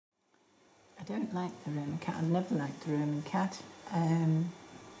don't like the Roman cat. I've never liked the Roman cat.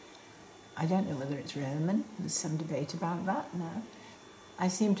 I don't know whether it's Roman. There's some debate about that now. I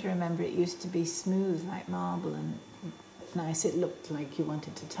seem to remember it used to be smooth like marble and nice. It looked like you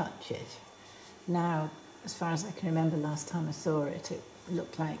wanted to touch it. Now, as far as I can remember last time I saw it, it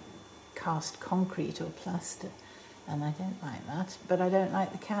looked like cast concrete or plaster, and I don't like that. But I don't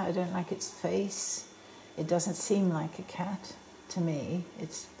like the cat. I don't like its face. It doesn't seem like a cat to me.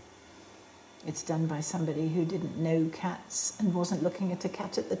 It's done by somebody who didn't know cats and wasn't looking at a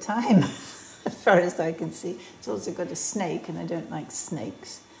cat at the time, as far as I can see. It's also got a snake, and I don't like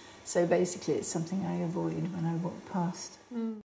snakes. So basically it's something I avoid when I walk past.